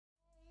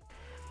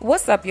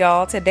What's up,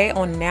 y'all? Today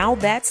on Now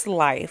That's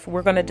Life,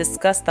 we're going to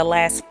discuss the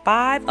last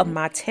 5 of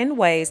my 10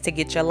 ways to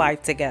get your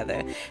life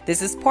together.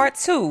 This is part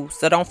 2,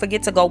 so don't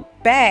forget to go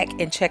back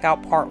and check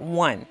out part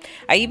 1.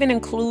 I even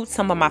include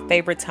some of my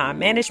favorite time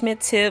management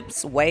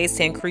tips, ways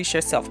to increase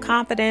your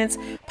self-confidence,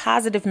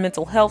 positive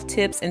mental health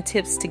tips, and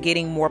tips to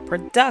getting more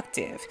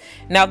productive.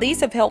 Now,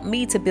 these have helped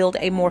me to build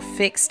a more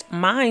fixed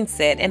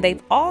mindset, and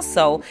they've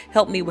also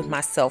helped me with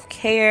my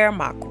self-care,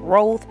 my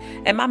growth,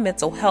 and my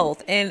mental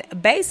health, and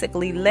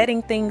basically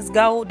letting things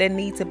go that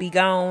need to be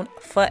gone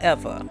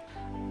forever.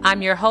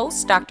 I'm your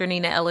host, Dr.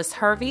 Nina Ellis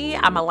Hervey.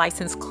 I'm a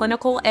licensed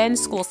clinical and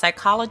school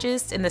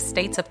psychologist in the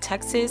states of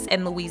Texas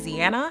and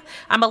Louisiana.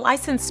 I'm a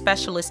licensed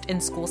specialist in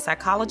school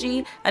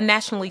psychology, a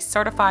nationally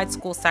certified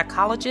school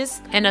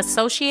psychologist, an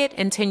associate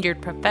and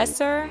tenured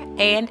professor,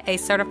 and a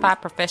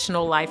certified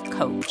professional life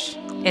coach.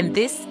 And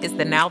this is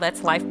the Now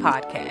That's Life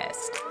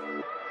podcast.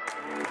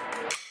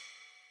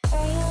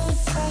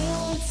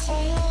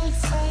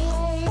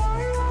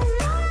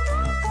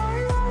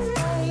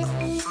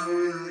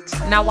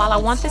 Now, while I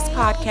want this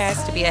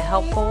podcast to be a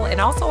helpful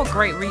and also a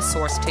great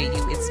resource to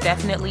you, it's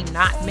definitely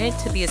not meant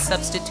to be a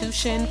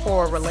substitution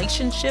for a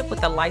relationship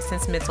with a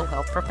licensed mental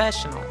health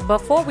professional.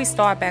 Before we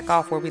start back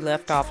off where we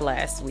left off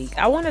last week,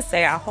 I want to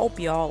say I hope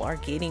y'all are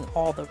getting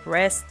all the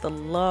rest, the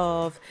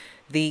love,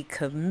 the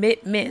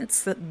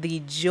commitments,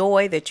 the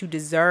joy that you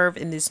deserve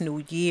in this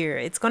new year.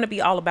 It's going to be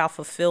all about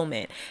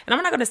fulfillment. And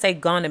I'm not going to say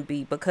gonna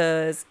be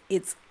because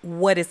it's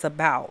what it's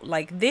about.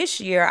 Like this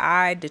year,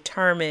 I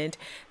determined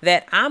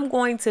that I'm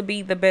going to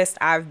be the best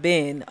I've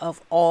been of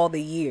all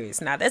the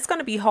years. Now, that's going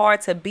to be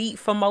hard to beat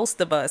for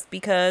most of us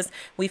because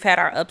we've had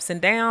our ups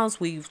and downs.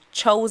 We've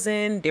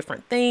chosen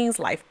different things,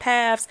 life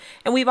paths,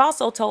 and we've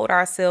also told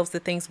ourselves the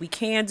things we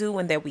can do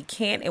and that we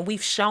can't. And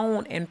we've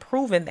shown and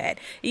proven that.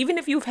 Even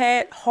if you've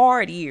had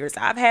hard years,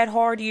 I've had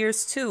hard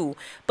years too,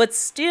 but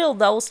still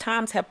those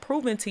times have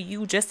proven to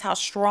you just how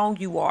strong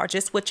you are,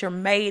 just what you're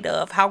made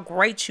of, how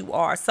great you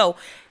are. So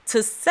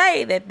to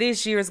say that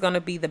this year is going to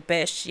be the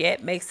best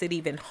yet makes it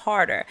even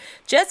harder,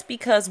 just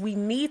because we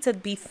need to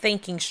be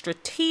thinking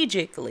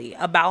strategically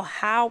about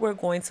how we're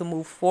going to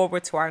move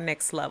forward to our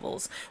next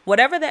levels.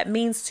 Whatever that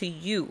means to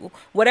you,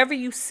 whatever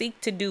you seek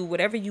to do,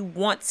 whatever you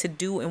want to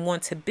do and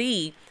want to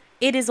be,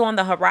 it is on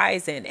the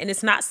horizon, and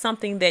it's not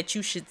something that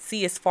you should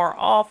see as far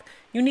off.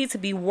 You need to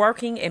be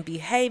working and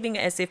behaving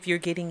as if you're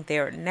getting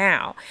there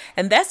now.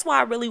 And that's why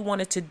I really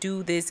wanted to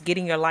do this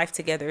Getting Your Life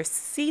Together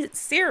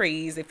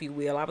series, if you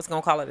will. I was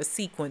going to call it a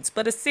sequence,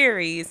 but a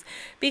series,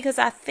 because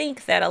I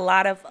think that a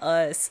lot of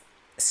us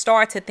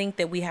start to think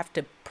that we have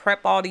to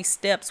prep all these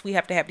steps. We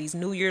have to have these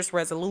New Year's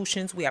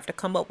resolutions. We have to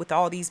come up with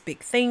all these big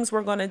things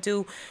we're going to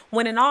do,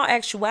 when in all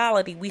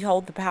actuality, we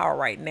hold the power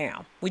right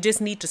now. We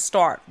just need to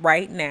start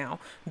right now.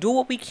 Do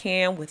what we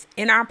can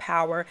within our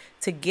power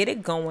to get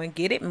it going,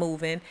 get it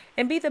moving,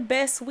 and be the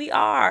best we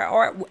are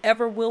or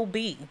ever will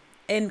be.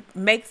 And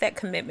make that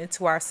commitment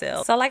to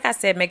ourselves. So like I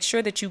said, make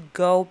sure that you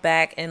go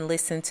back and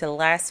listen to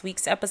last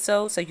week's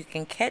episode so you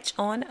can catch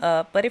on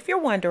up. But if you're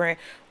wondering,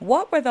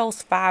 what were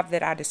those 5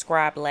 that I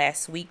described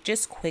last week?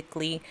 Just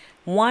quickly.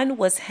 1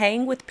 was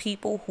hang with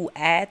people who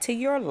add to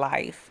your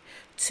life.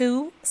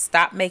 2,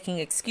 stop making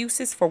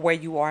excuses for where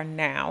you are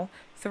now.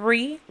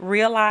 3,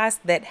 realize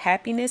that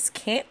happiness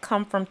can't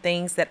come from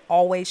things that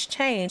always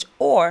change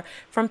or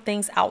from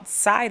things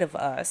outside of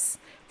us.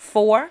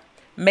 4,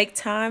 make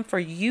time for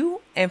you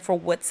and for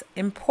what's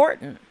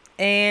important.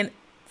 And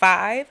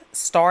 5,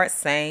 start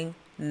saying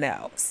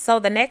no. So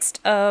the next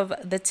of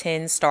the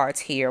 10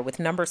 starts here with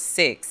number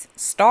 6,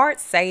 start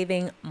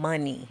saving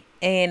money.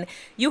 And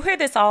you hear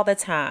this all the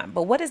time,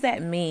 but what does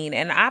that mean?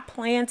 And I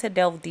plan to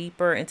delve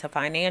deeper into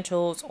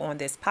financials on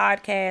this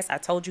podcast. I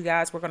told you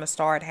guys we're going to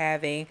start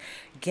having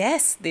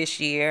guests this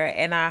year,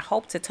 and I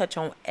hope to touch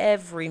on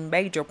every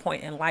major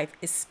point in life,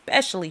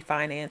 especially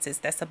finances.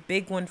 That's a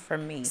big one for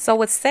me. So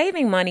with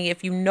saving money,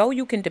 if you know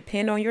you can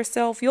depend on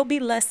yourself, you'll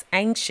be less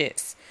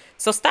anxious.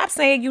 So stop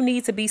saying you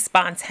need to be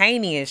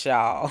spontaneous,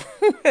 y'all.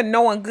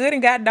 Knowing good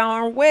and god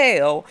darn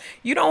well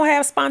you don't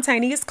have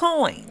spontaneous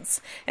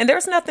coins. And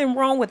there's nothing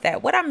wrong with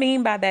that. What I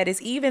mean by that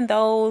is even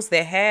those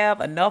that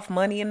have enough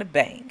money in the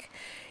bank,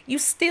 you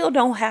still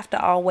don't have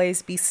to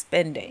always be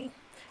spending.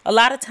 A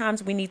lot of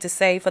times we need to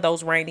save for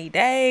those rainy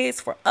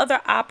days, for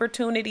other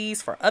opportunities,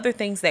 for other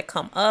things that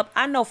come up.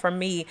 I know for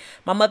me,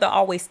 my mother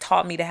always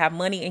taught me to have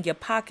money in your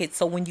pocket.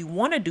 So when you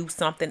want to do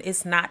something,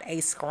 it's not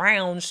a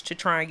scrounge to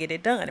try and get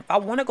it done. If I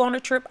want to go on a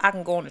trip, I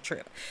can go on a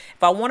trip.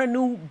 If I want a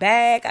new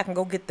bag, I can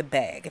go get the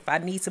bag. If I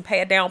need to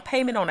pay a down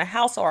payment on a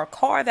house or a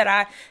car that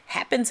I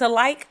happen to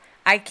like,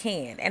 I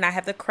can, and I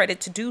have the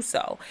credit to do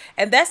so.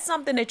 And that's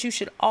something that you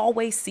should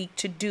always seek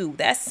to do.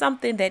 That's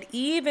something that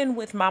even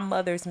with my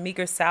mother's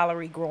meager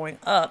salary growing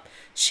up,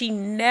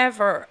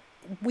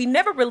 we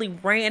never really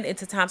ran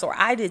into times, or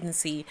I didn't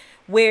see,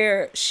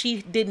 where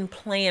she didn't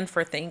plan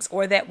for things,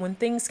 or that when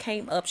things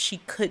came up,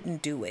 she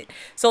couldn't do it.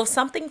 So if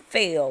something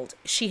failed,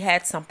 she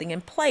had something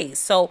in place.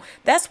 So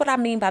that's what I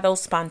mean by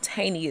those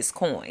spontaneous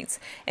coins.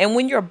 And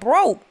when you're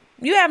broke,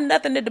 You have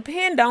nothing to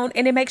depend on,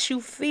 and it makes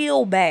you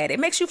feel bad. It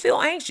makes you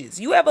feel anxious.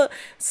 You ever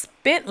spent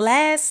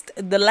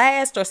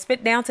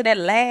spent down to that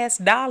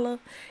last dollar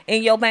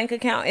in your bank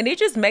account, and it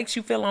just makes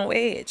you feel on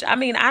edge. I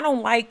mean, I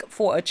don't like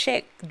for a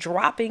check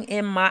dropping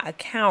in my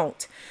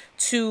account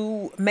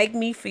to make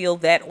me feel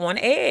that on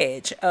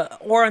edge,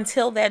 or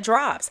until that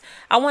drops.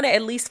 I want to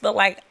at least feel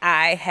like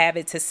I have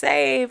it to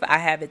save, I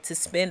have it to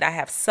spend, I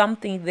have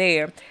something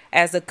there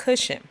as a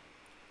cushion.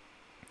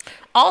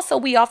 Also,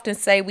 we often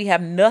say we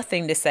have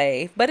nothing to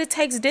save, but it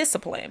takes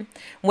discipline.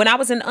 When I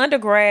was an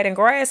undergrad and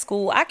grad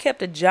school, I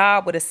kept a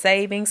job with a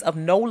savings of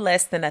no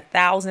less than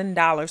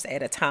 $1,000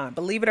 at a time.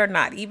 Believe it or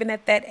not, even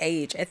at that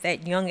age, at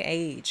that young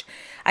age,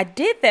 I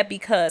did that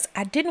because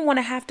I didn't want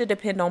to have to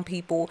depend on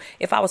people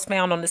if I was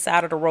found on the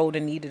side of the road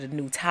and needed a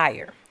new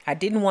tire. I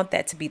didn't want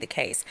that to be the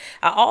case.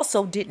 I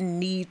also didn't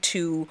need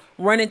to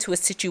run into a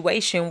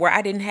situation where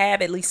I didn't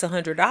have at least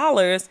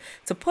 $100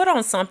 to put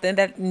on something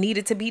that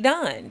needed to be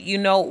done,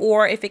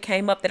 or if it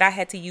came up that I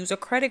had to use a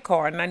credit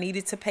card and I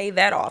needed to pay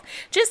that off.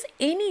 Just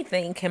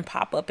anything can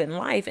pop up in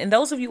life. And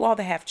those of you all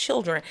that have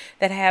children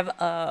that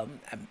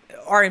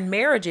are in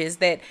marriages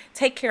that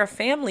take care of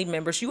family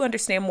members, you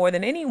understand more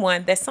than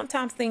anyone that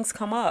sometimes things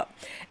come up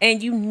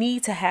and you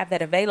need to have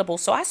that available.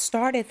 So I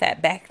started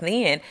that back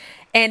then.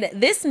 And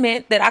this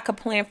meant that I could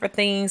plan for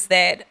things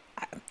that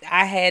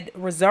I had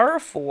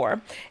reserved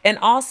for, and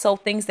also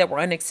things that were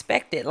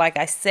unexpected, like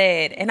I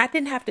said, and I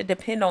didn't have to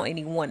depend on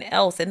anyone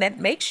else, and that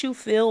makes you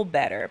feel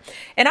better.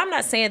 And I'm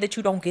not saying that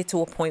you don't get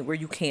to a point where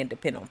you can't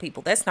depend on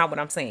people. That's not what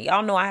I'm saying.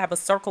 Y'all know I have a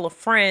circle of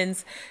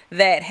friends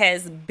that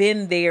has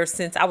been there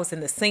since I was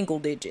in the single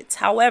digits.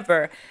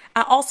 However,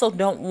 I also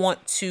don't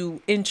want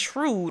to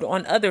intrude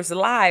on others'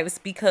 lives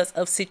because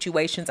of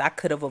situations I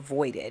could have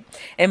avoided.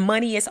 And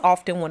money is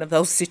often one of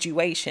those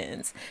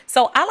situations.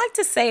 So I like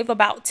to save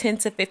about 10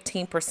 to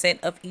 15%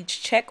 of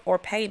each check or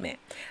payment.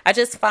 I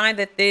just find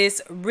that this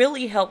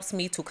really helps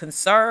me to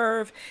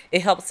conserve.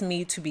 It helps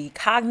me to be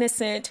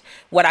cognizant.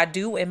 What I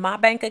do in my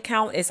bank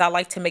account is I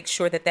like to make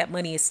sure that that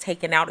money is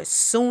taken out as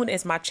soon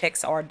as my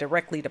checks are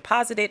directly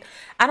deposited.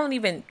 I don't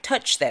even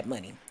touch that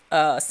money.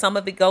 Some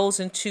of it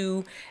goes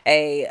into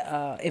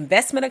a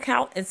investment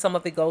account, and some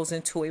of it goes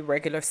into a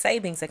regular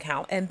savings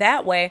account. And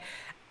that way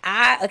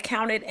I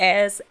account it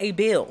as a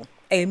bill,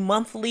 a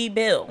monthly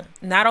bill.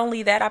 Not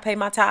only that, I pay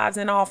my tithes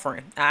and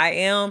offering. I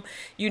am,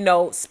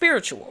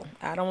 spiritual.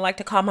 I don't like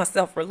to call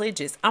myself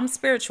religious. I'm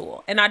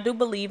spiritual. And I do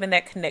believe in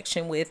that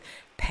connection with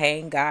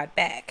paying God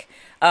back.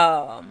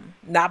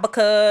 Not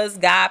because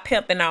God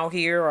pimping out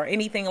here or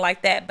anything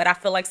like that, but I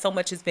feel like so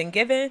much has been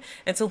given,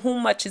 and to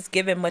whom much is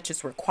given, much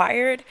is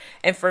required.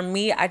 And for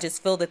me, I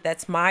just feel that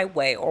that's my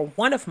way, or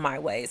one of my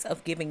ways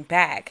of giving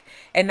back.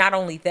 And not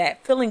only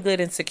that, feeling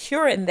good and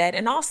secure in that.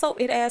 And also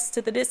it adds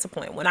to the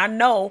discipline. When I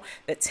know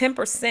that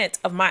 10%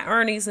 of my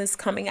earnings is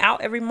coming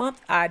out every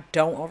month, I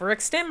don't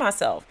overextend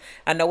myself.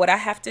 I know what I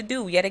have to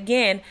do. Yet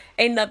again,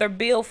 another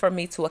bill for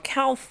me to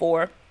account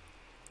for,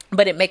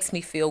 but it makes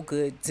me feel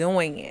good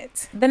doing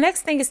it. The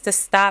next thing is to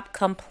stop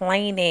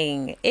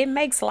complaining. It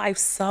makes life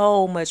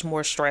so much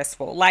more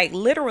stressful. Like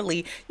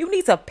literally, you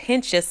need to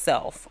pinch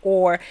yourself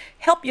or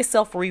help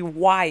yourself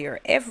rewire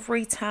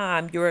every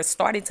time you're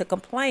starting to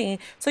complain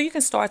so you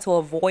can start to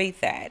avoid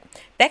that.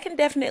 That can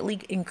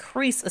definitely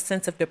increase a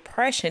sense of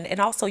depression and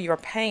also your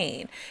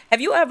pain.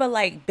 Have you ever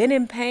been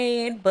in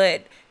pain,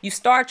 but you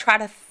start trying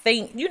to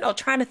think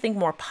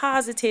more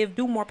positive,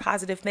 do more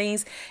positive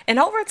things. And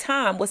over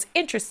time, what's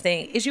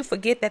interesting is you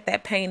forget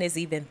that pain is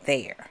even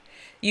there.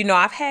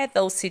 I've had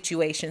those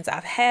situations.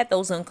 I've had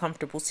those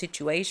uncomfortable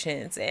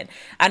situations. And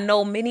I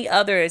know many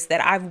others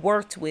that I've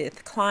worked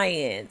with,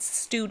 clients,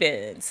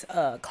 students,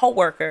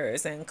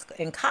 coworkers,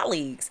 and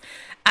colleagues.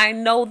 I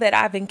know that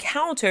I've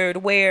encountered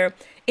where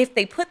if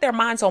they put their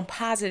minds on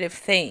positive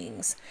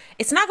things,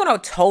 it's not going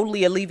to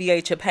totally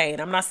alleviate your pain.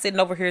 I'm not sitting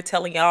over here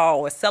telling y'all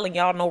or selling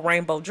y'all no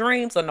rainbow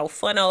dreams or no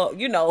fun,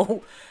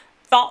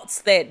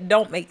 thoughts that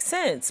don't make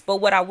sense. But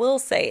what I will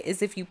say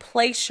is if you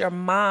place your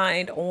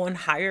mind on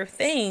higher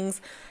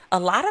things, a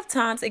lot of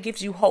times it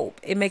gives you hope.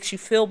 It makes you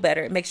feel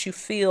better. It makes you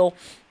feel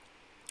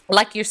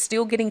like you're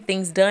still getting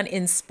things done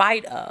in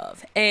spite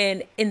of,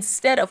 and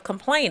instead of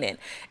complaining.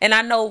 And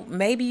I know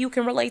maybe you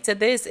can relate to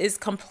this, is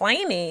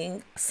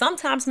complaining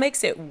sometimes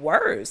makes it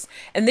worse.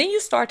 And then you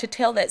start to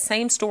tell that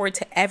same story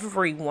to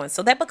everyone.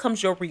 So that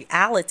becomes your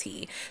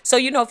reality. So,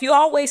 if you're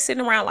always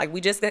sitting around, like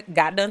we just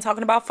got done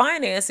talking about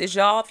finances,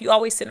 y'all, if you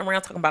always sitting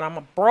around talking about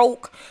I'm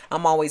broke,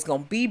 I'm always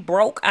going to be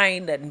broke, I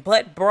ain't nothing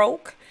but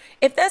broke.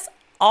 If that's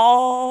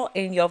all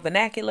in your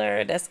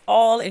vernacular, that's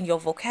all in your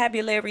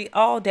vocabulary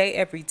all day,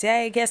 every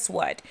day, guess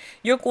what?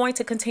 You're going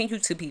to continue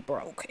to be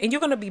broke, and you're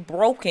going to be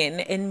broken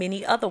in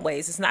many other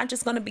ways. It's not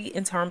just going to be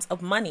in terms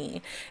of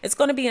money. It's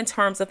going to be in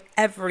terms of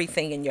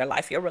everything in your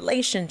life, your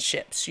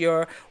relationships,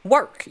 your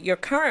work, your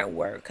current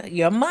work,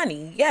 your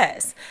money.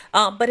 Yes.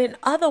 But in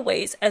other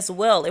ways as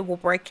well, it will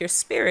break your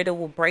spirit. It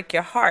will break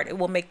your heart. It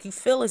will make you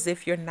feel as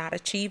if you're not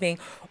achieving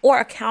or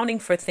accounting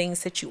for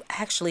things that you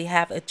actually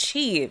have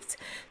achieved.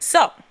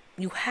 So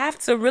you have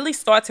to really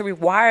start to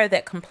rewire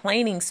that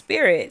complaining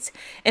spirit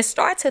and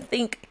start to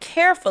think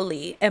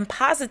carefully and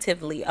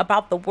positively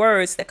about the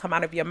words that come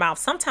out of your mouth.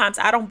 Sometimes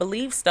I don't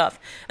believe stuff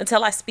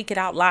until I speak it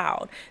out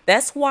loud.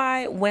 That's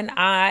why when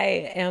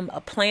I am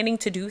planning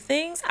to do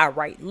things, I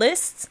write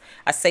lists.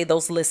 I say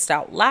those lists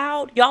out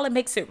loud. Y'all, it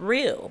makes it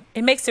real.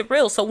 It makes it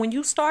real. So when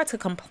you start to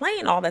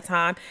complain all the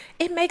time,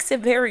 it makes it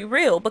very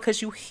real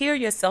because you hear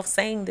yourself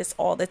saying this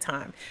all the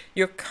time.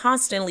 You're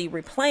constantly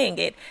replaying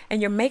it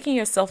and you're making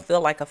yourself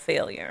feel like a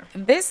failure.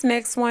 This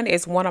next one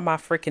is one of my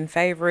freaking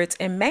favorites,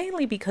 and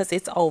mainly because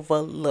it's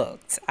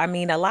overlooked. I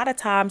mean, a lot of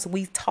times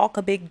we talk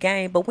a big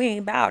game, but we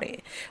ain't about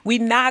it. We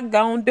not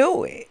gonna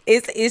do it.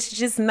 It's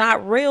just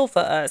not real for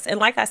us. And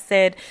like I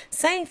said,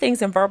 saying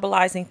things and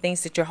verbalizing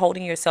things that you're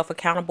holding yourself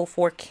accountable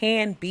for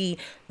can be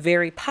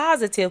very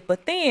positive,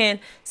 but then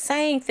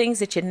saying things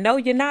that you know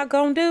you're not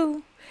gonna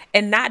do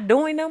and not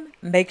doing them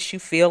makes you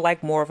feel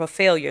like more of a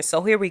failure.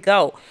 So here we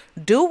go.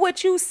 Do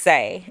what you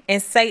say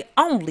and say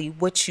only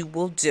what you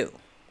will do.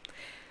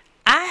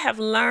 I have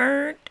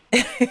learned,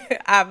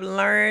 I've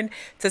learned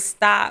to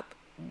stop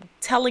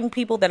telling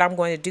people that I'm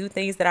going to do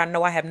things that I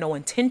know I have no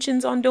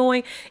intentions on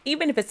doing,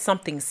 even if it's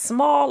something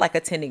small, like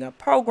attending a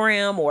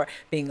program or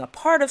being a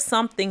part of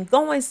something,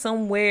 going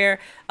somewhere,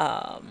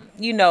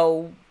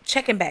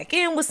 checking back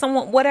in with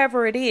someone,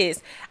 whatever it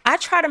is. I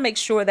try to make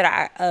sure that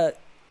I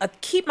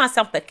keep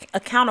myself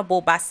accountable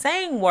by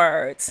saying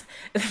words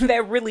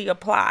that really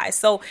apply.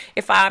 So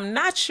if I'm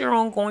not sure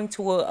on going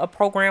to a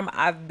program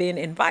I've been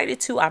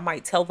invited to, I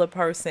might tell the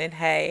person,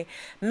 hey,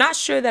 not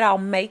sure that I'll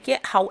make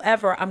it.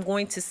 However, I'm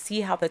going to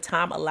see how the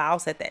time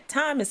allows at that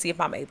time and see if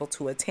I'm able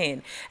to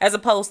attend. As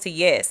opposed to,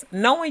 yes,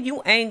 knowing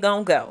you ain't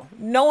gonna go,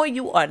 knowing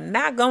you are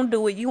not gonna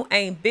do it, you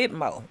ain't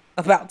Bitmo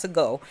about to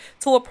go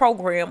to a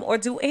program or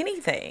do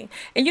anything.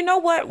 And you know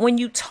what? When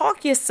you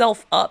talk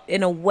yourself up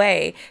in a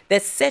way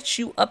that sets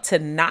you up to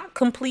not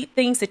complete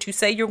things that you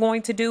say you're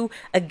going to do,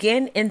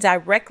 again,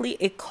 indirectly,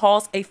 it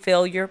causes a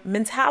failure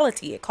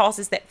mentality. It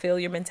causes that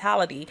failure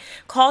mentality,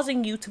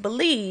 causing you to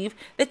believe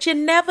that you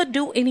never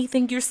do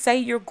anything you say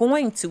you're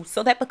going to.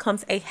 So that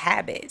becomes a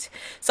habit.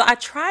 So I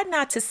try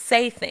not to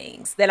say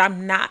things that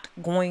I'm not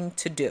going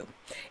to do.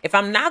 If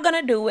I'm not going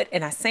to do it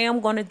and I say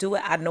I'm going to do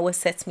it, I know it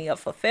sets me up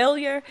for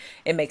failure.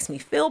 It makes me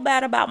feel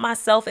bad about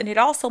myself. And it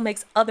also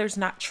makes others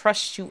not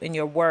trust you in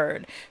your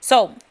word.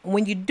 So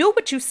when you do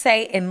what you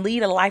say and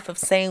lead a life of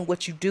saying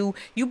what you do,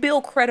 you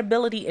build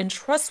credibility and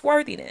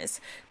trustworthiness.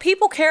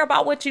 People care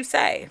about what you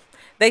say.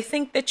 They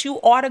think that you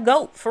ought to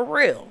go for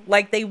real.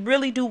 Like they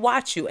really do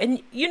watch you.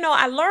 And,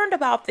 I learned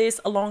about this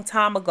a long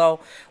time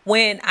ago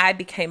when I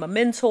became a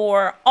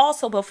mentor.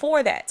 Also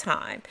before that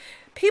time,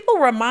 people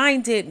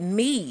reminded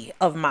me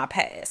of my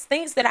past,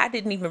 things that I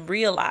didn't even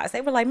realize.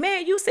 They were like,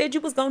 man, you said you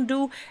was going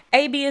to do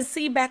A, B, and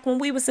C back when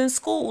we was in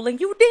school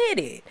and you did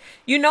it,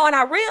 and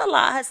I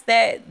realized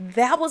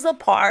that was a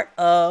part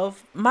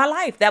of my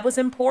life. That was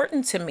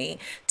important to me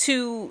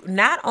to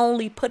not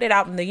only put it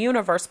out in the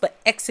universe, but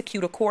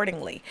execute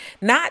accordingly,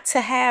 not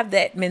to have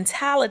that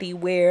mentality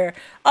where,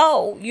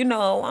 I'm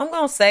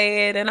going to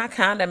say it and I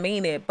kind of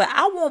mean it, but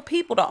I want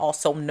people to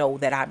also know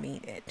that I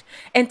mean it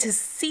and to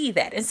see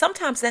that. And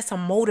sometimes that's a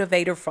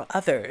motivator for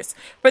others,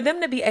 for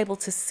them to be able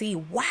to see,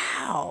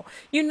 wow,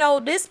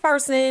 this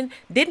person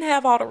didn't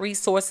have all the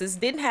resources,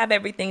 didn't have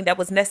everything that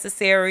was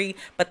necessary,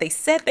 but they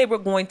said they were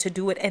going to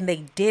do it and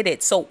they did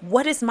it. So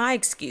what is my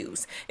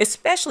excuse?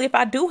 Especially if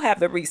I do have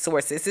the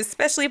resources,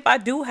 especially if I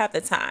do have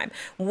the time,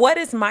 what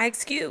is my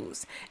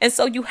excuse? And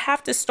so you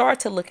have to start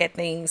to look at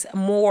things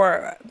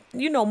more,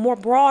 more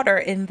broader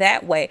in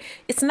that way.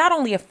 It's not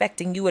only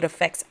affecting you, it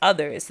affects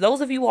others.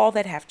 Those of you all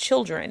that have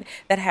children,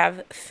 that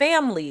have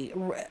family,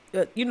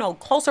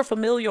 closer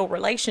familial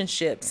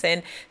relationships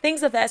and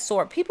things of that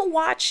sort, people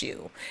watch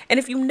you. And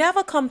if you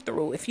never come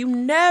through, if you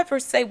never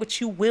say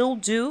what you will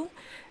do,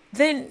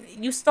 then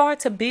you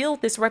start to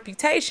build this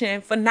reputation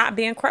for not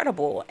being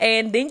credible.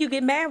 And then you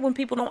get mad when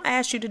people don't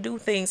ask you to do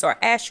things or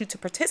ask you to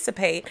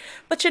participate,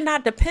 but you're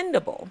not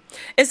dependable.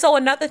 And so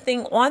another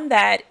thing on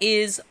that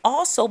is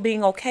also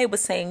being okay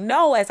with saying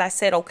no. As I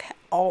said, okay,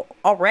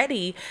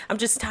 already, I'm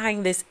just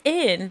tying this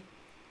in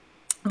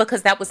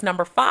because that was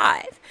number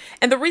 5.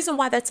 And the reason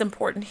why that's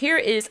important here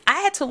is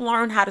I had to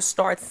learn how to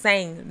start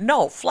saying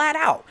no flat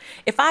out.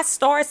 If I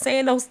start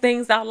saying those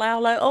things out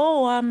loud, like,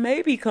 oh, I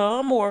maybe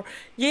come, or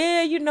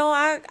yeah,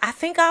 I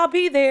think I'll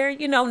be there,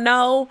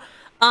 no,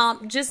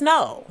 just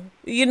no.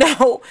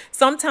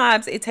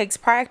 Sometimes it takes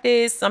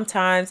practice.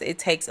 Sometimes it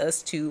takes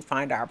us to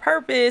find our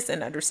purpose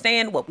and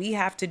understand what we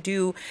have to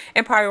do,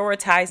 and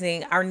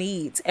prioritizing our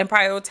needs and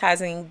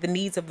prioritizing the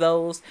needs of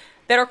those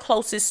that are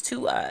closest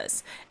to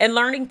us, and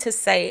learning to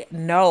say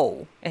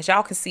no. As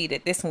y'all can see,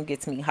 that this one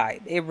gets me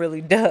hyped. It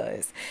really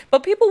does.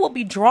 But people will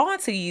be drawn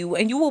to you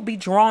and you will be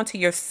drawn to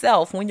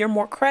yourself when you're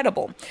more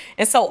credible.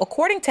 And so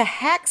according to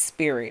Hack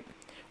Spirit,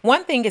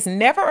 one thing is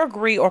never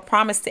agree or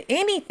promise to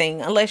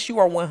anything unless you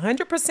are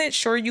 100%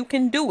 sure you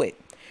can do it.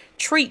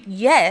 Treat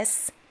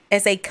yes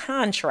as a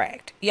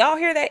contract. Y'all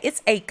hear that?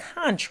 It's a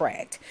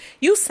contract.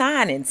 You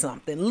signing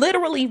something,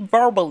 literally,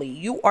 verbally.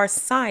 You are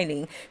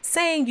signing,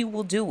 saying you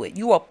will do it.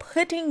 You are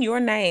putting your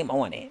name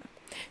on it.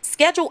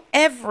 Schedule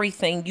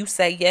everything you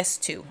say yes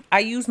to. I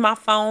use my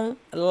phone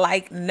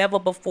like never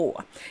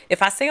before.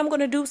 If I say I'm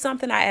going to do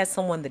something, I ask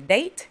someone the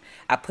date.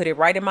 I put it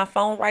right in my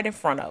phone, right in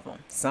front of them.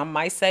 Some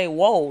might say,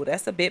 whoa,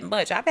 that's a bit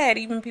much. I've had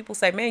even people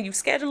say, man, you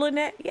scheduling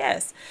that?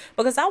 Yes,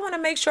 because I want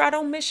to make sure I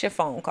don't miss your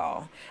phone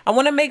call. I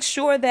want to make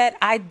sure that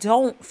I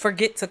don't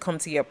forget to come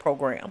to your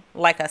program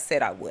like I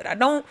said I would. I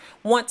don't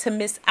want to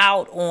miss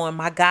out on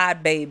my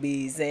God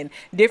babies and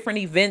different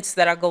events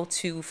that I go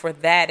to for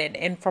that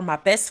and for my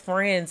best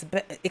friends'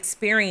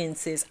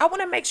 experiences. I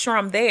want to make sure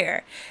I'm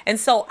there. And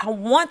so I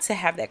want to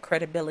have that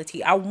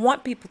credibility. I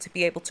want people to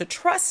be able to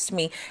trust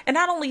me. And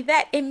not only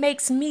that, it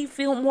makes me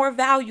feel more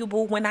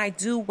valuable when I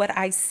do what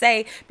I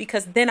say,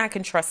 because then I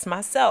can trust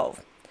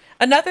myself.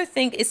 Another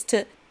thing is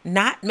to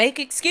not make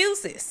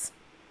excuses,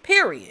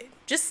 period.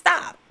 Just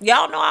stop.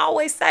 Y'all know I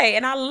always say,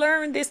 and I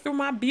learned this through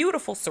my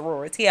beautiful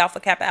sorority, Alpha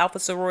Kappa Alpha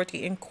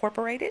Sorority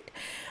Incorporated.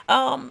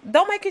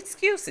 Don't make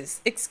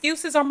excuses.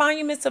 Excuses are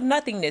monuments of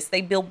nothingness.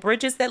 They build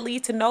bridges that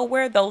lead to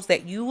nowhere. Those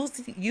that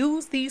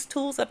use these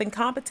tools of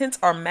incompetence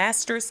are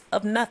masters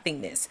of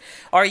nothingness.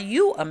 Are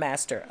you a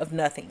master of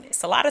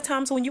nothingness? A lot of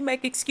times when you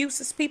make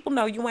excuses, people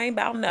know you ain't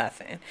about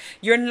nothing.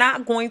 You're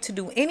not going to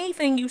do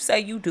anything you say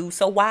you do.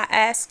 So why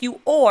ask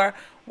you, or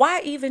why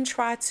even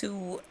try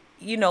to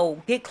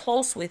get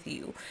close with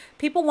you?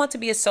 People want to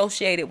be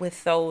associated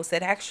with those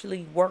that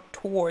actually work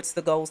towards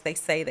the goals they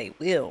say they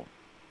will.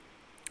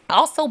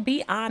 Also,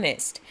 be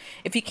honest.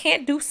 If you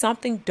can't do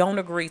something, don't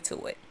agree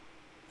to it.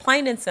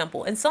 Plain and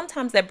simple. And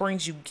sometimes that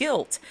brings you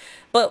guilt.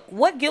 But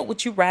what guilt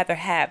would you rather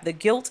have? The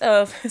guilt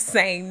of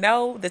saying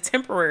no, the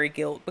temporary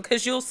guilt,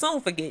 because you'll soon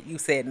forget you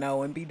said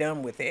no and be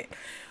done with it.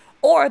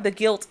 Or the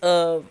guilt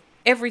of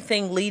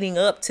everything leading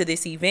up to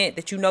this event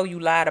that you know you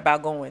lied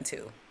about going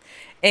to,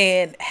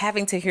 and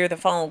having to hear the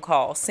phone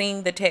call,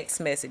 seeing the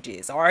text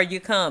messages. Are you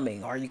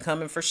coming? Are you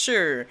coming for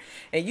sure?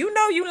 And you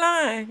know you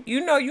lying.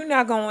 You know you're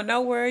not going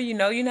nowhere. You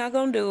know you're not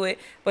going to do it.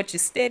 But you're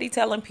steady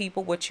telling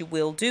people what you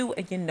will do,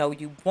 and you know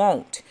you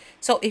won't.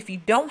 So if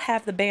you don't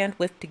have the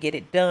bandwidth to get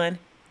it done,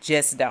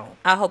 just don't.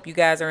 I hope you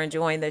guys are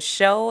enjoying the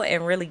show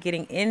and really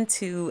getting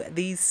into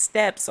these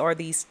steps, or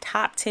these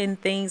top 10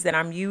 things that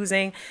I'm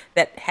using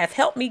that have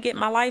helped me get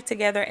my life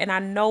together, and I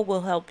know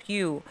will help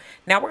you.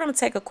 Now we're going to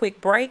take a quick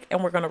break,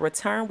 and we're going to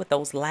return with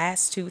those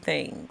last two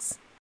things.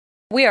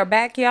 We are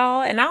back,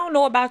 y'all, and I don't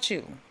know about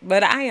you,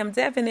 but I am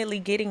definitely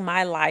getting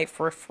my life,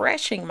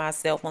 refreshing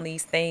myself on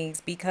these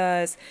things,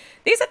 because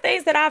these are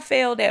things that I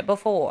failed at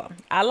before.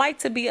 I like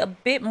to be a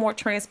bit more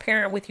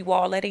transparent with you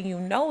all, letting you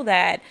know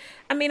that,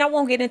 I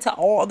won't get into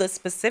all the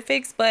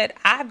specifics, but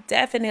I've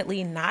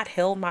definitely not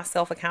held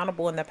myself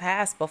accountable in the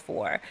past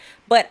before.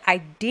 But I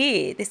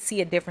did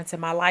see a difference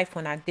in my life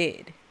when I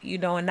did,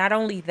 and not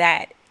only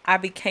that, I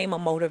became a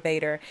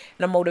motivator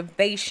and a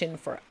motivation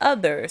for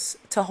others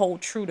to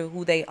hold true to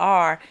who they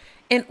are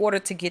in order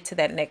to get to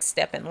that next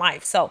step in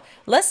life. So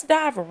let's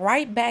dive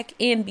right back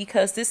in,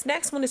 because this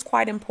next one is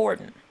quite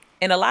important.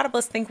 And a lot of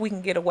us think we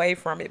can get away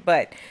from it,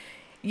 but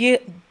you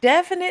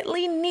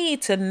definitely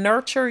need to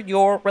nurture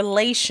your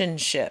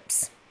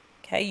relationships.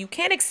 Okay. You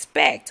can't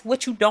expect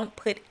what you don't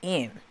put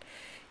in.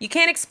 You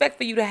can't expect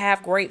for you to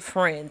have great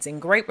friends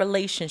and great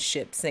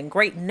relationships and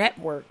great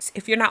networks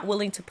if you're not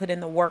willing to put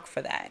in the work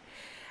for that.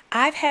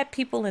 I've had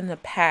people in the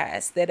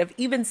past that have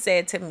even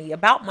said to me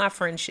about my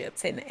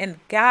friendships, and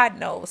God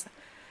knows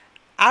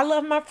I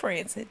love my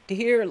friends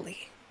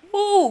dearly.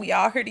 Ooh,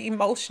 y'all hear the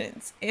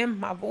emotions in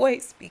my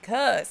voice,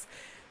 because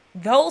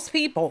those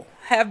people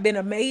have been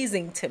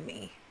amazing to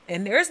me.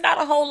 And there's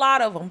not a whole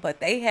lot of them,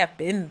 but they have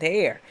been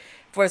there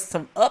for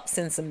some ups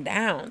and some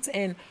downs.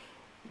 And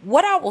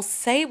what I will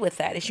say with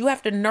that is you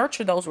have to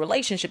nurture those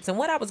relationships. And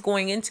what I was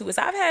going into is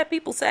I've had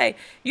people say,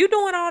 you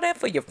doing all that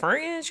for your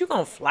friends? You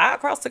going to fly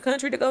across the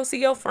country to go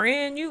see your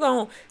friend? You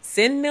going to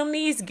send them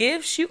these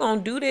gifts? You going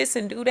to do this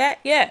and do that?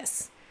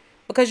 Yes,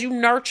 because you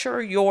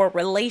nurture your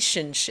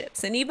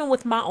relationships. And even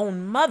with my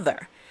own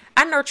mother,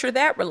 I nurture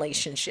that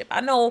relationship.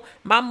 I know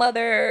my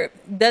mother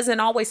doesn't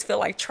always feel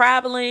like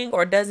traveling,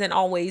 or doesn't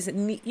always,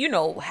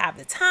 have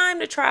the time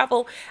to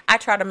travel. I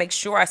try to make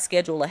sure I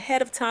schedule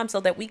ahead of time so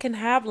that we can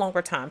have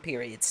longer time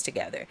periods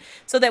together,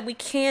 so that we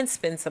can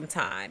spend some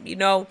time,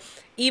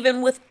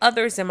 even with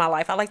others in my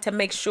life. I like to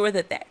make sure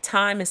that that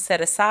time is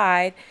set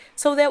aside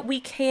so that we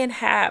can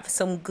have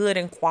some good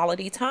and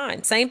quality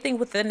time. Same thing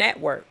with the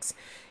networks.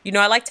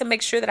 I like to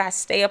make sure that I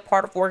stay a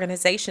part of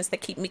organizations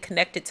that keep me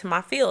connected to my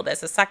field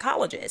as a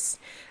psychologist.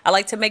 I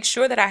like to make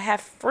sure that I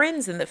have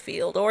friends in the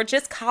field, or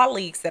just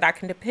colleagues that I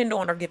can depend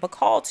on or give a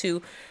call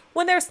to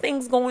when there's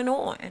things going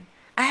on.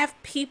 I have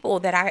people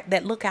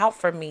that look out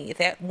for me,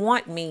 that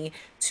want me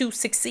to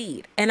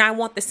succeed, and I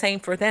want the same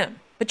for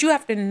them. But you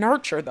have to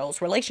nurture those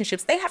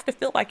relationships. They have to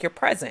feel like you're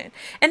present,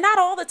 and not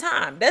all the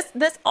time.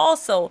 That's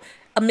also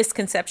a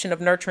misconception of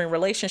nurturing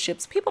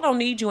relationships. People don't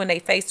need you in their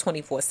face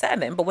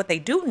 24/7, but what they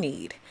do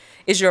need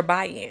is your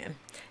buy-in.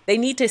 They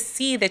need to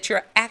see that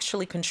you're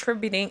actually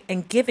contributing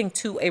and giving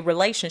to a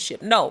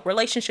relationship. No,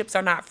 relationships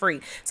are not free.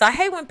 So I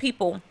hate when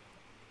people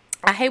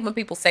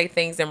say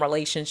things in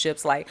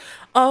relationships like,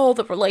 oh,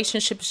 the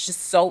relationship is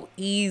just so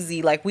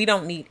easy. Like, we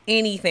don't need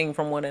anything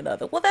from one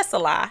another. Well, that's a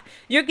lie.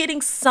 You're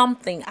getting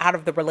something out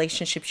of the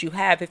relationships you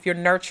have if you're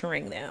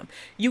nurturing them.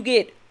 You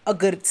get a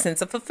good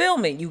sense of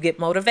fulfillment. You get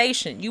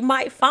motivation. You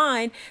might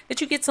find that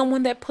you get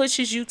someone that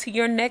pushes you to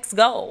your next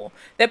goal,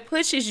 that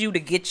pushes you to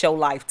get your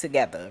life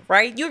together,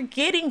 right? You're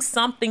getting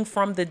something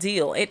from the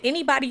deal. And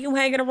anybody you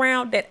hanging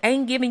around that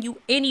ain't giving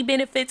you any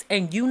benefits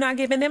and you not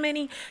giving them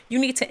any, you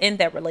need to end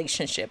that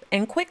relationship,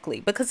 and quickly,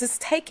 because it's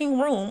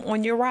taking room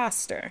on your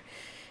roster.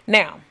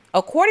 Now,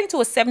 according to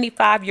a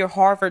 75-year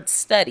Harvard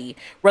study,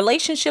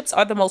 relationships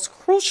are the most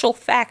crucial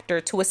factor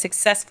to a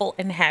successful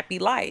and happy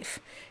life.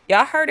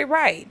 Y'all heard it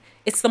right.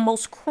 It's the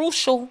most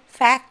crucial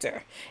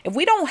factor. If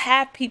we don't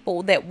have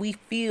people that we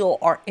feel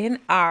are in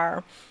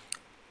our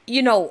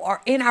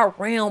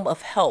realm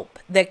of help,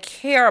 that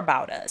care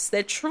about us,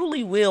 that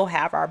truly will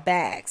have our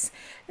backs,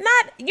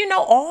 not,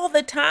 all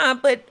the time,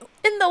 but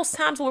in those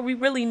times where we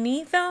really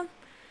need them,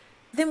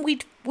 then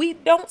we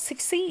don't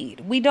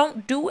succeed. We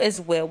don't do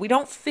as well. We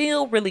don't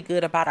feel really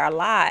good about our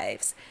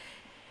lives.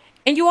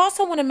 And you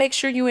also want to make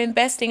sure you're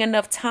investing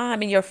enough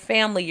time in your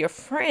family, your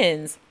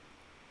friends,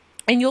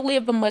 and you'll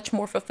live a much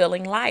more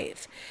fulfilling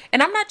life.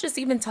 And I'm not just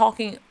even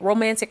talking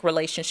romantic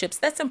relationships.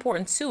 That's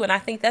important too. And I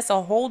think that's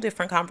a whole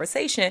different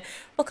conversation,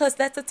 because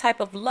that's a type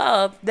of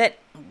love that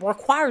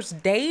requires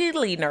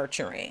daily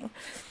nurturing.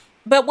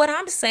 But what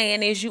I'm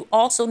saying is you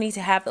also need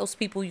to have those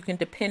people you can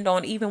depend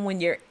on even when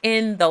you're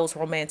in those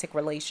romantic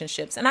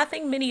relationships. And I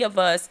think many of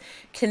us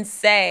can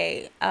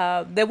say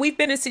that we've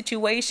been in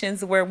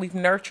situations where we've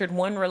nurtured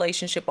one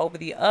relationship over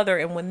the other.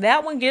 And when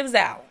that one gives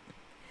out,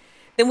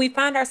 then we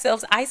find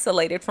ourselves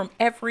isolated from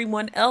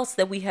everyone else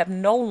that we have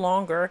no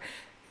longer,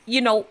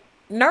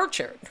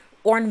 nurtured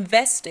or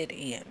invested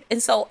in.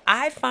 And so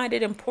I find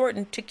it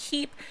important to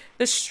keep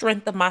the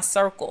strength of my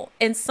circle.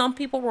 And some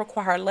people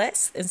require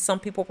less and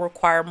some people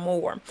require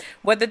more.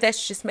 Whether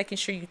that's just making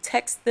sure you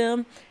text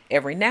them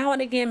every now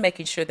and again,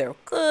 making sure they're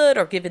good,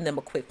 or giving them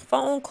a quick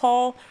phone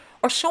call,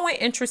 or showing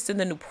interest in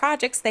the new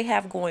projects they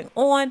have going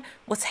on,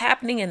 what's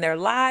happening in their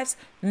lives.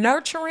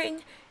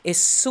 Nurturing is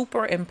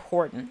super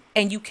important,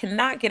 and you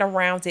cannot get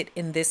around it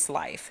in this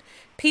life.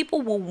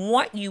 People will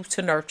want you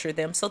to nurture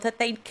them so that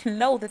they can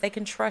know that they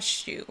can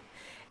trust you.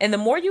 And the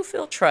more you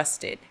feel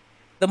trusted,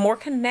 the more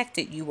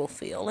connected you will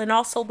feel, and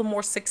also the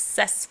more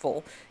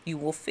successful you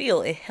will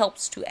feel. It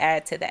helps to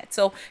add to that.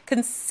 So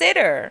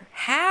consider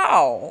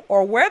how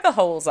or where the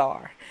holes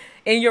are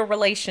in your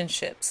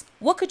relationships.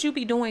 What could you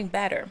be doing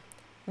better?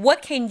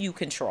 What can you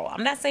control?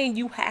 I'm not saying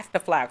you have to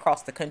fly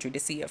across the country to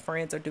see your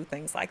friends or do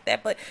things like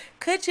that, but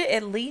could you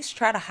at least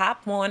try to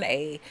hop on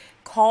a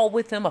call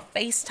with them, a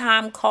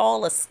FaceTime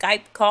call, a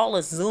Skype call,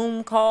 a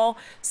Zoom call,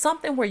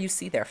 something where you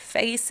see their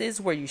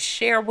faces, where you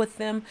share with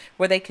them,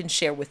 where they can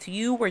share with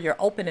you, where you're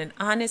open and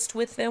honest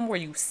with them, where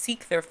you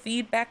seek their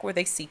feedback, where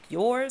they seek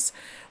yours,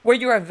 where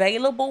you're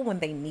available when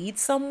they need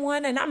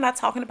someone. And I'm not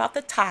talking about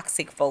the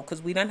toxic folk,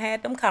 because we done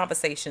had them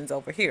conversations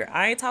over here.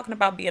 I ain't talking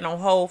about being on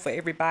hold for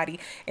everybody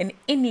and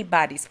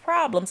anybody's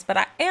problems, but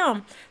I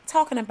am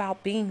talking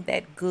about being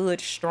that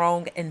good,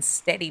 strong, and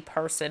steady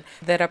person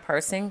that a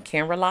person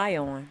can rely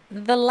on.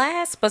 The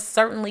last but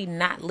certainly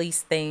not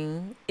least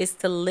thing is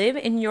to live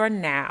in your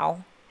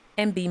now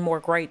and be more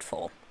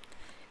grateful.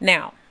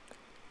 Now,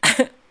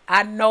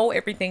 I know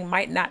everything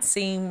might not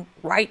seem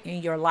right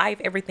in your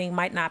life. Everything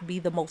might not be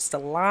the most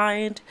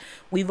aligned.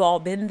 We've all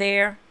been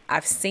there.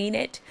 I've seen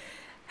it.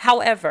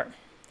 However,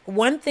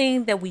 one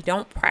thing that we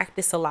don't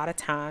practice a lot of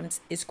times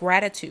is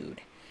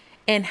gratitude.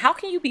 And how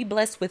can you be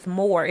blessed with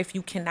more if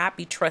you cannot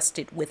be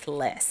trusted with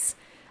less?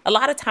 A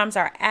lot of times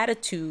our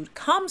attitude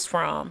comes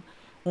from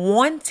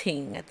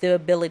wanting the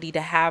ability to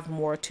have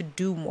more, to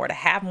do more, to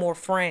have more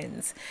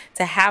friends,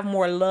 to have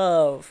more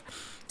love,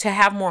 to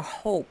have more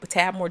hope, to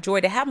have more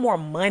joy, to have more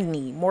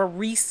money, more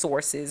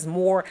resources,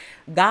 more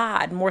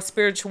God, more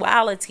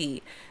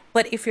spirituality.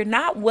 But if you're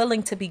not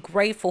willing to be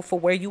grateful for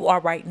where you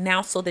are right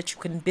now so that you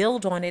can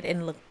build on it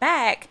and look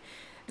back,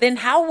 then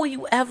how will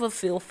you ever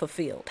feel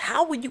fulfilled?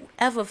 How will you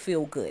ever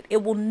feel good?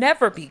 It will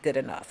never be good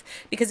enough.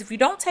 Because if you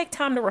don't take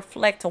time to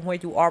reflect on where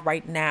you are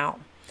right now,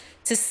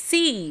 to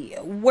see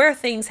where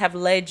things have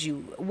led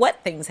you,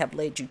 what things have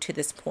led you to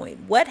this point,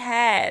 what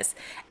has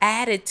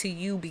added to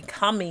you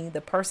becoming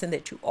the person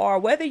that you are,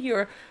 whether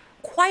you're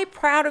quite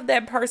proud of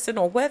that person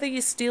or whether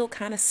you're still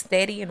kind of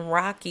steady and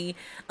rocky,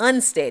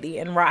 unsteady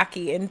and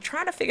rocky, and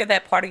trying to figure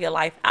that part of your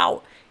life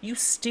out, you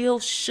still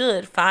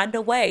should find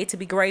a way to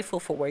be grateful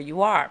for where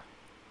you are.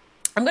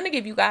 I'm going to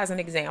give you guys an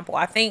example.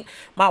 I think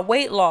my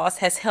weight loss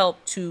has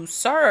helped to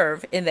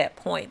serve in that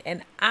point.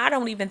 And I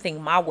don't even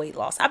think my weight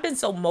loss, I've been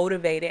so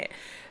motivated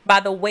by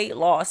the weight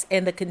loss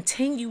and the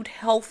continued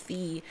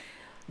healthy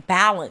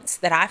balance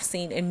that I've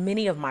seen in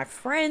many of my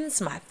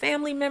friends, my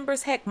family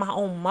members, heck, my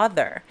own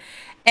mother.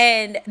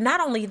 And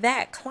not only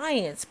that,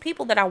 clients,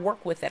 people that I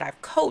work with that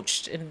I've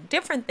coached and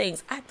different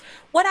things.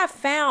 What I've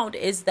found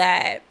is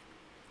that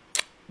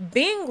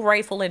being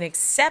grateful and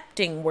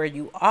accepting where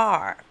you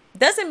are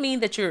doesn't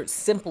mean that you're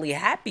simply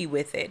happy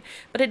with it,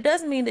 but it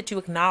does mean that you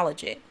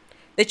acknowledge it,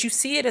 that you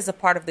see it as a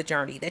part of the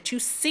journey, that you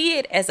see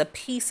it as a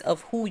piece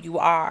of who you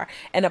are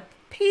and a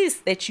piece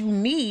that you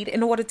need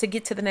in order to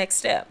get to the next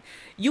step.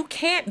 You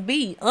can't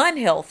be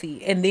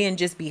unhealthy and then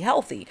just be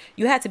healthy.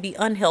 You have to be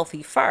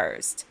unhealthy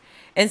first.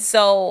 And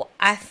so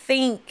I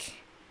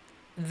think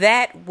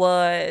that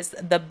was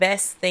the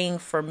best thing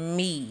for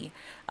me,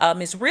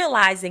 is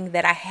realizing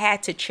that I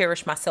had to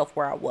cherish myself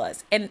where I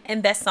was. And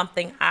that's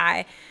something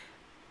I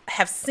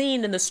have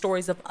seen in the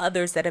stories of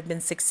others that have been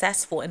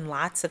successful in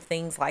lots of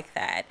things like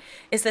that,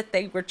 is that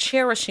they were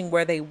cherishing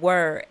where they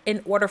were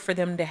in order for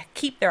them to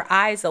keep their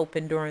eyes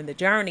open during the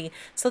journey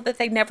so that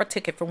they never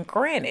took it for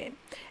granted.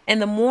 And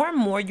the more and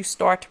more you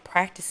start to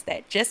practice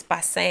that, just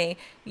by saying,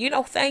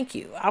 thank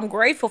you. I'm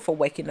grateful for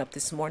waking up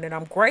this morning.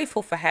 I'm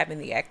grateful for having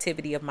the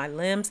activity of my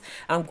limbs.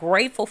 I'm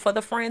grateful for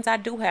the friends I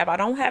do have. I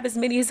don't have as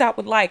many as I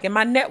would like, and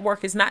my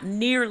network is not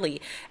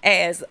nearly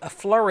as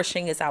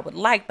flourishing as I would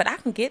like, but I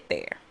can get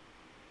there.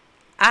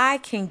 I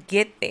can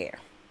get there.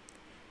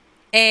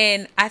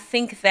 And I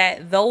think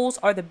that those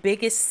are the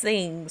biggest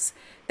things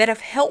that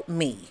have helped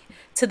me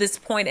to this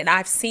point, and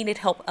I've seen it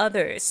help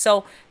others.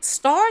 So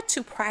start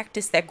to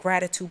practice that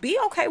gratitude. Be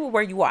okay with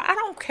where you are. I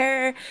don't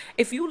care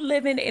if you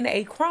living in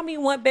a crummy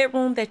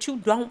 1-bedroom that you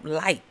don't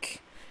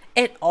like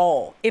at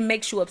all. It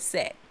makes you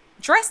upset.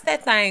 Dress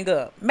that thing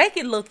up. Make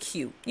it look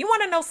cute. You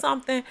want to know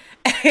something?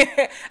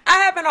 I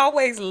haven't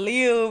always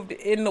lived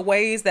in the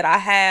ways that I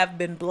have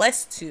been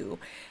blessed to.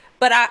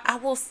 But I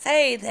will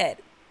say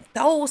that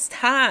those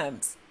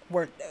times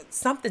were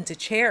something to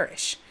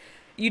cherish.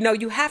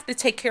 You have to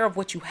take care of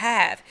what you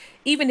have,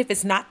 even if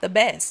it's not the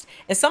best.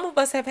 And some of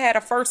us have had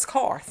a first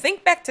car.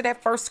 Think back to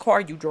that first car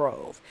you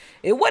drove.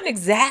 It wasn't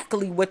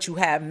exactly what you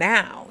have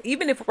now.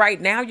 Even if right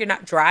now you're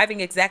not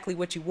driving exactly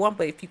what you want,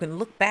 but if you can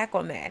look back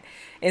on that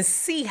and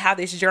see how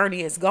this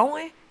journey is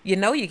going,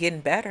 you're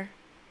getting better.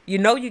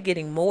 You're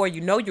getting more.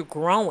 You're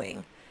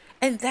growing.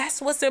 And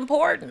that's what's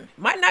important.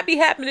 Might not be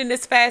happening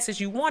as fast as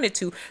you want it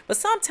to, but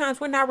sometimes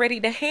we're not ready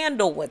to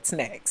handle what's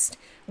next.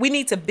 We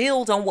need to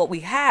build on what we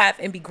have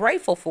and be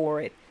grateful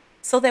for it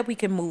so that we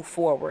can move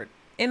forward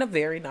in a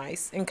very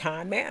nice and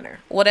kind manner.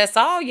 Well, that's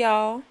all,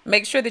 y'all.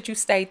 Make sure that you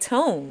stay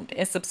tuned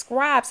and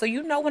subscribe so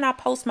you know when I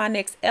post my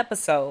next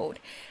episode.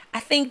 I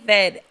think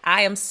that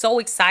I am so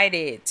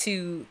excited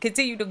to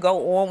continue to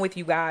go on with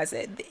you guys.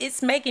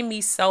 It's making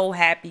me so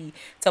happy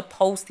to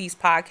post these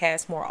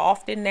podcasts more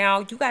often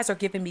now. You guys are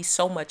giving me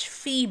so much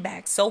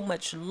feedback, so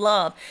much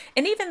love,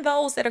 and even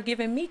those that are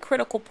giving me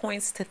critical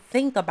points to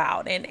think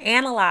about and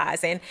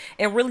analyze and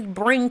really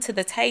bring to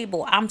the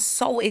table. I'm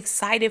so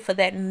excited for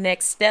that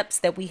next steps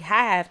that we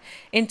have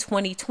in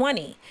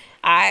 2020.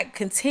 I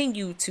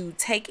continue to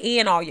take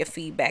in all your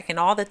feedback and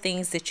all the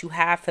things that you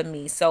have for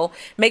me. So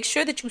make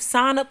sure that you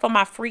sign up for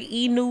my free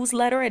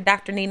e-newsletter at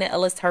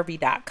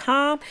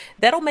drninaellishervey.com.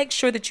 That'll make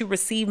sure that you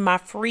receive my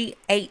free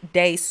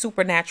 8-day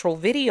supernatural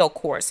video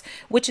course,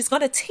 which is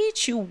going to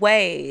teach you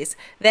ways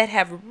that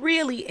have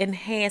really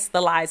enhanced the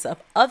lives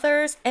of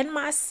others and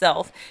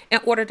myself in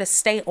order to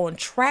stay on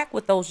track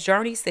with those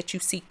journeys that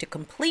you seek to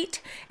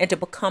complete and to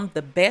become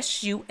the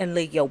best you and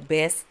live your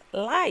best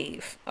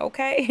life.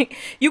 Okay.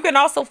 You can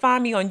also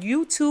find me on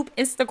YouTube,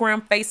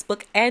 Instagram,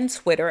 Facebook, and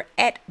Twitter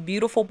at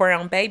Beautiful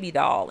Brown Baby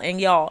Doll.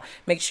 And y'all,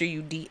 make sure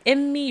you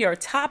DM me your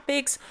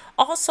topics.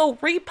 Also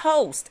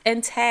repost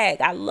and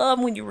tag. I love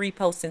when you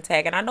repost and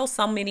tag. And I know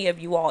so many of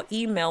you all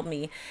email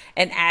me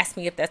and ask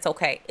me if that's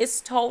okay. It's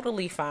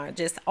totally fine.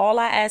 Just all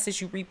I ask is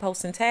you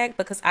repost and tag,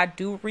 because I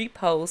do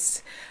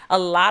repost a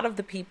lot of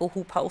the people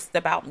who post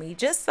about me,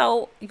 just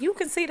so you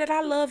can see that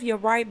I love you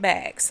right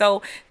back.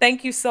 So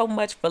thank you so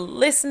much for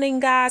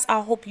listening, guys.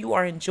 I hope you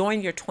are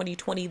enjoying your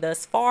 2020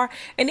 thus far.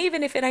 And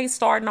even if it ain't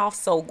starting off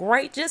so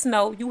great, just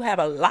know you have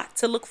a lot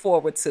to look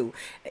forward to.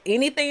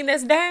 Anything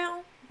that's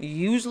down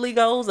usually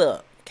goes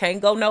up.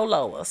 Can't go no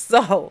lower.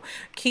 So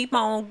keep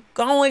on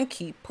going,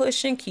 keep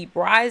pushing, keep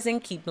rising,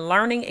 keep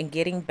learning and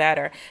getting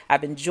better.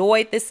 I've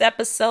enjoyed this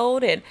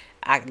episode and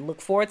I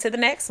look forward to the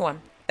next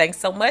one. Thanks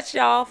so much,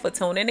 y'all, for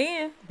tuning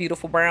in.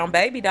 Beautiful Brown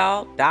Baby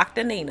Doll,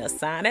 Dr. Nina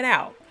signing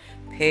out.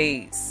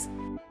 Peace.